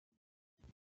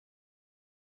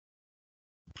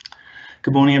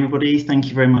Good morning, everybody. Thank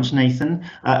you very much, Nathan.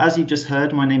 As you've just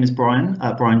heard, my name is Brian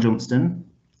Johnston.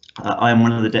 I am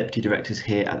one of the Deputy Directors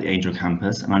here at the Angel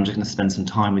Campus, and I'm just going to spend some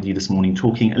time with you this morning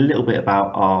talking a little bit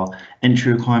about our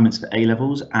entry requirements for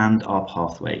A-levels and our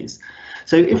pathways.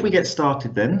 So if we get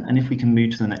started then, and if we can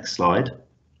move to the next slide.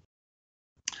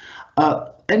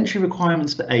 Entry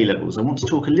requirements for A-levels. I want to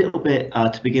talk a little bit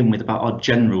to begin with about our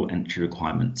general entry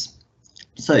requirements.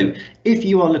 So if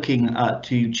you are looking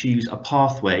to choose a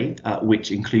pathway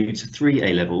which includes 3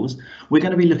 A-levels, we're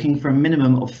going to be looking for a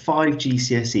minimum of 5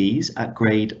 GCSEs at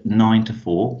grade 9 to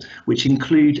 4, which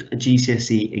include a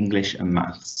GCSE English and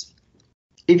Maths.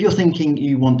 If you're thinking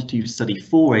you want to study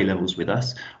 4 A-levels with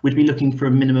us, we'd be looking for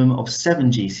a minimum of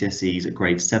 7 GCSEs at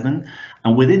grade 7,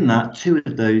 and within that 2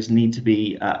 of those need to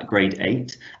be at grade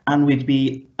 8, and we'd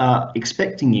be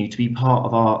expecting you to be part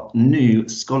of our new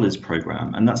Scholars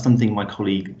programme, and that's something my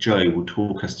colleague Joe will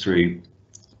talk us through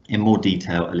in more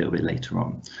detail a little bit later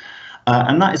on.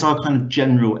 And that is our kind of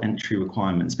general entry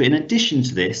requirements. But in addition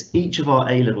to this, each of our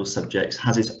A-level subjects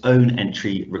has its own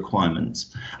entry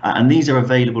requirements, and these are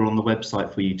available on the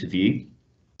website for you to view.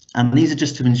 And these are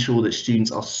just to ensure that students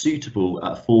are suitable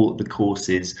for the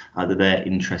courses that they're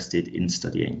interested in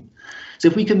studying. So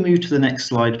if we can move to the next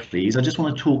slide, please, I just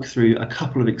want to talk through a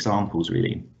couple of examples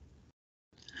really.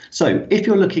 So if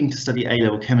you're looking to study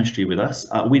A-level chemistry with us,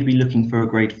 we'd be looking for a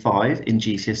grade 5 in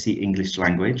GCSE English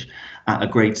language, a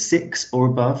grade 6 or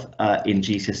above in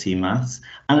GCSE Maths,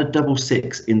 and a double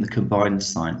 6 in the combined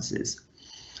sciences.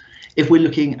 If we're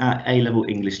looking at A-level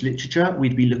English literature,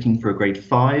 we'd be looking for a grade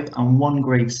 5 and 1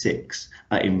 grade 6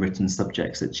 in written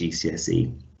subjects at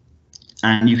GCSE.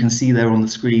 And you can see there on the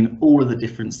screen all of the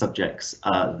different subjects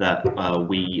that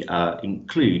we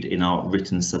include in our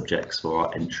written subjects for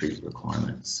our entry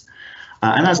requirements.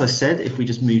 And as I said, if we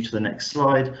just move to the next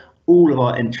slide, all of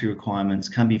our entry requirements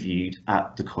can be viewed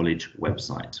at the college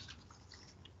website.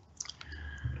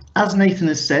 As Nathan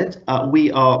has said,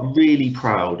 we are really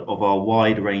proud of our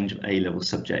wide range of A-level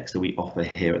subjects that we offer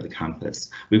here at the campus.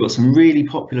 We've got some really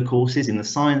popular courses in the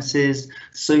sciences,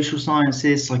 social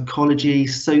sciences, psychology,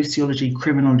 sociology,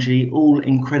 criminology, all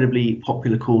incredibly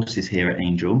popular courses here at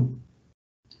Angel.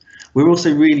 We're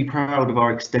also really proud of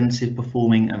our extensive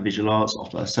performing and visual arts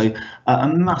offer, so a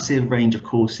massive range of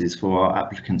courses for our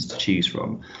applicants to choose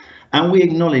from. And we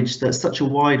acknowledge that such a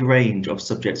wide range of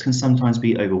subjects can sometimes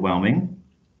be overwhelming.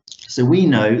 So we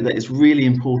know that it's really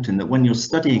important that when you're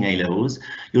studying A-levels,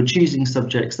 you're choosing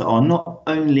subjects that are not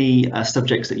only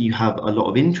subjects that you have a lot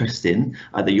of interest in,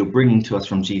 that you're bringing to us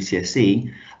from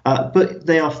GCSE, but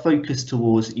they are focused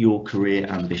towards your career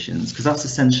ambitions, because that's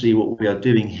essentially what we are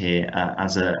doing here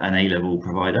as an A-level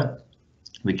provider.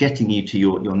 We're getting you to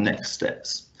your next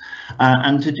steps.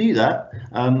 And to do that,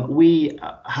 we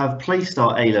have placed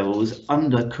our A-levels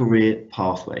under career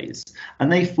pathways, and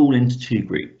they fall into 2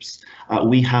 groups.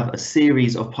 We have a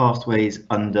series of pathways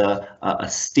under a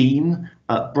STEAM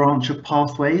branch of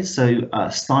pathways, so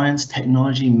science,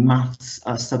 technology, maths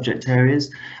subject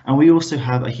areas, and we also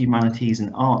have a humanities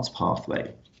and arts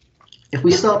pathway. If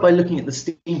we start by looking at the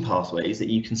STEAM pathways that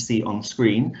you can see on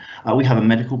screen, we have a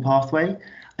medical pathway,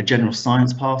 a general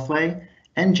science pathway,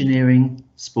 engineering,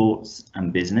 sports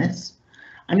and business.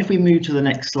 And if we move to the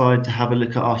next slide to have a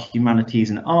look at our humanities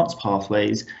and arts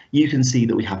pathways, you can see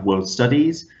that we have world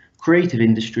studies, creative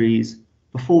industries,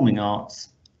 performing arts,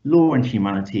 law and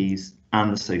humanities,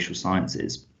 and the social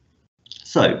sciences.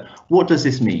 So what does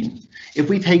this mean? If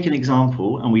we take an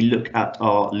example and we look at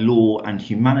our law and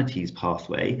humanities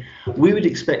pathway, we would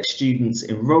expect students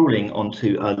enrolling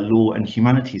onto a law and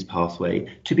humanities pathway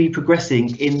to be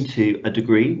progressing into a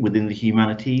degree within the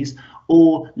humanities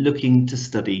or looking to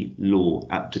study law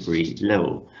at degree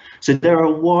level. So there are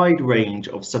a wide range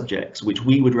of subjects which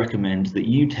we would recommend that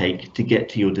you take to get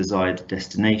to your desired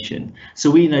destination. So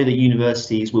we know that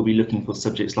universities will be looking for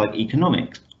subjects like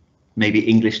economics, maybe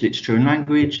English literature and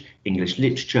language, English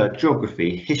literature,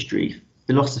 geography, history,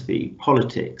 philosophy,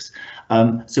 politics.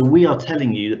 So we are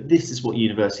telling you that this is what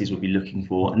universities will be looking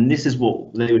for, and this is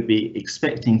what they would be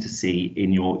expecting to see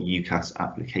in your UCAS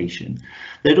application.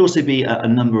 There'd also be a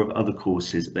number of other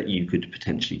courses that you could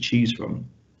potentially choose from.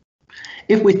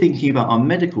 If we're thinking about our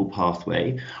medical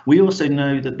pathway, we also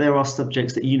know that there are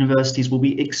subjects that universities will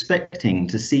be expecting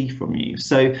to see from you.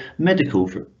 So medical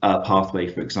pathway,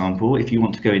 for example, if you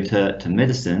want to go into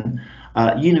medicine,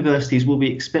 universities will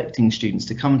be expecting students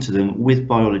to come to them with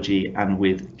biology and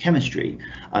with chemistry.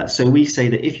 So we say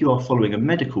that if you are following a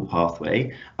medical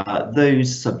pathway,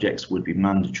 those subjects would be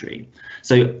mandatory.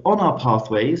 So on our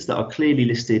pathways that are clearly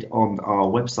listed on our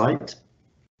website,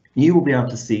 You will be able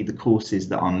to see the courses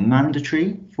that are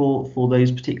mandatory for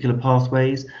those particular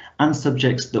pathways and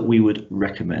subjects that we would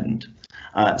recommend.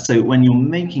 So when you're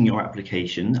making your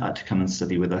application to come and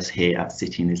study with us here at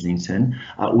City in Islington,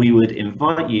 we would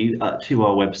invite you to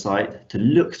our website to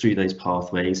look through those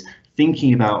pathways,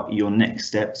 thinking about your next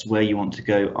steps, where you want to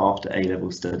go after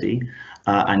A-level study,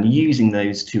 and using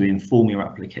those to inform your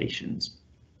applications.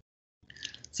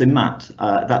 So Matt,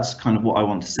 that's kind of what I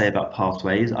want to say about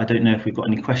pathways. I don't know if we've got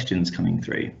any questions coming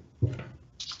through.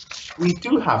 We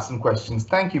do have some questions.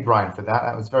 Thank you, Brian, for that.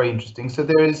 That was very interesting. So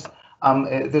there's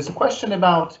a question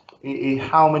about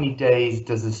how many days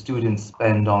does a student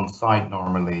spend on site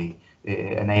normally,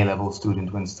 an A-level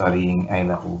student when studying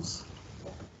A-levels?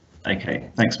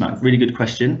 Okay, thanks, Matt. Really good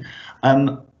question.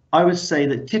 I would say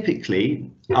that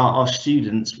typically our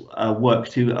students work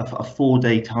to a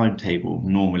 4-day timetable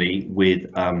normally with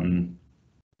A-levels.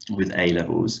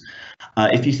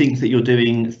 If you think that you're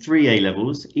doing 3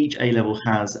 A-levels, each A-level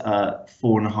has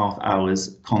 4.5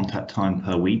 hours contact time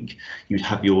per week. You'd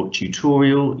have your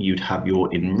tutorial, you'd have your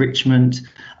enrichment,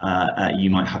 you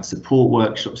might have support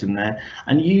workshops in there,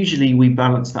 and usually we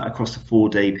balance that across a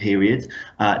 4-day period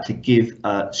to give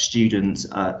students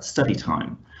study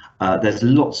time. There's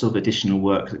lots of additional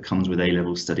work that comes with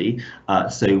A-level study,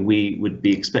 so we would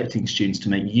be expecting students to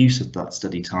make use of that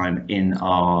study time in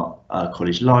our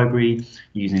college library,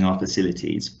 using our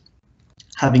facilities.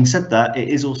 Having said that, it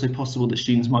is also possible that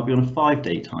students might be on a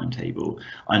 5-day timetable.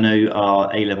 I know our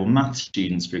A-level maths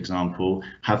students, for example,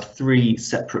 have 3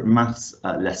 separate maths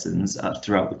lessons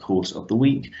throughout the course of the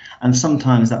week, and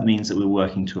sometimes that means that we're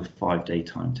working to a 5-day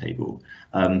timetable.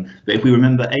 But if we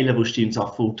remember, A-level students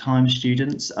are full-time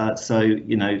students, so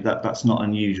you know that's not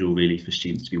unusual really for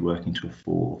students to be working to a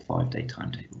 4 or 5-day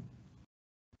timetable.